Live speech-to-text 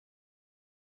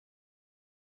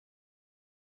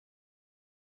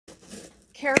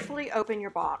Carefully open your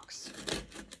box.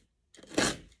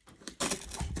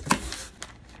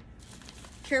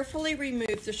 Carefully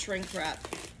remove the shrink wrap.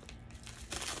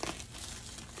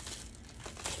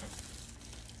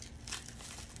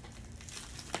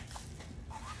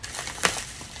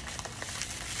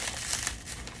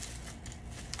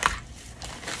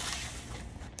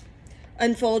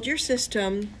 Unfold your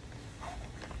system.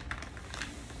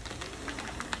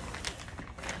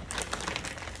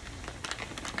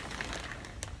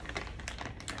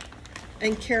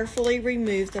 And carefully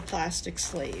remove the plastic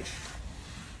sleeve.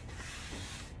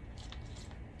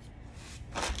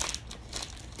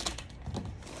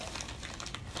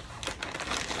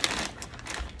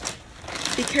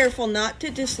 Be careful not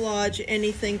to dislodge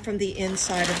anything from the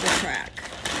inside of the track.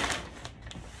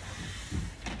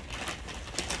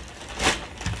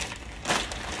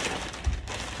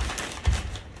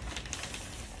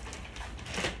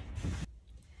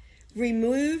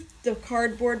 Remove the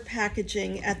cardboard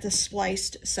packaging at the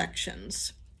spliced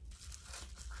sections.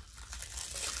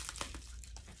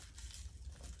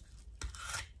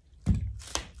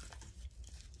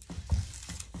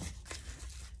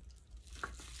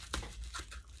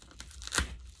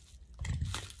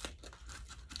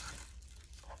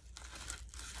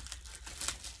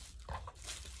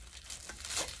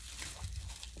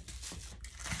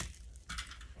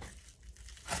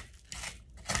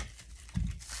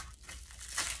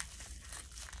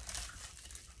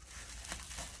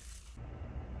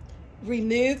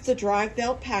 Remove the drive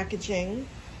belt packaging.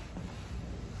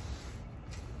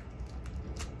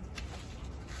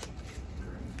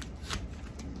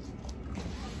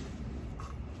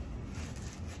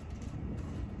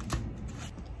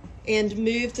 And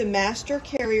move the master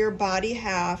carrier body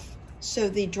half so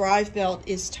the drive belt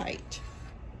is tight.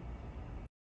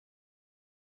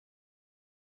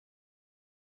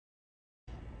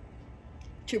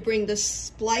 To bring the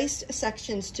spliced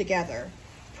sections together,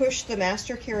 push the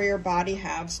master carrier body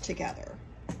halves together.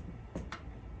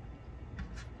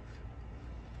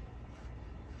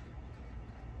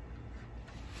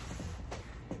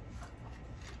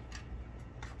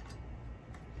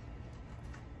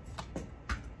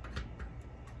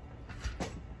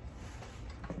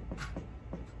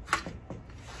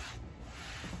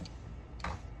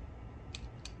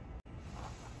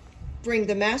 Bring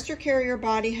the master carrier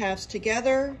body halves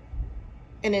together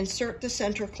and insert the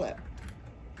center clip.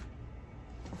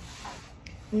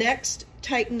 Next,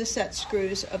 tighten the set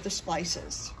screws of the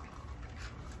splices.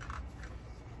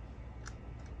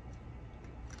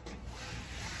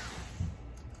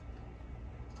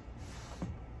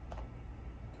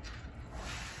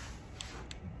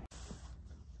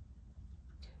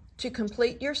 To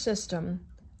complete your system,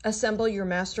 assemble your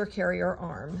master carrier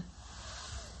arm.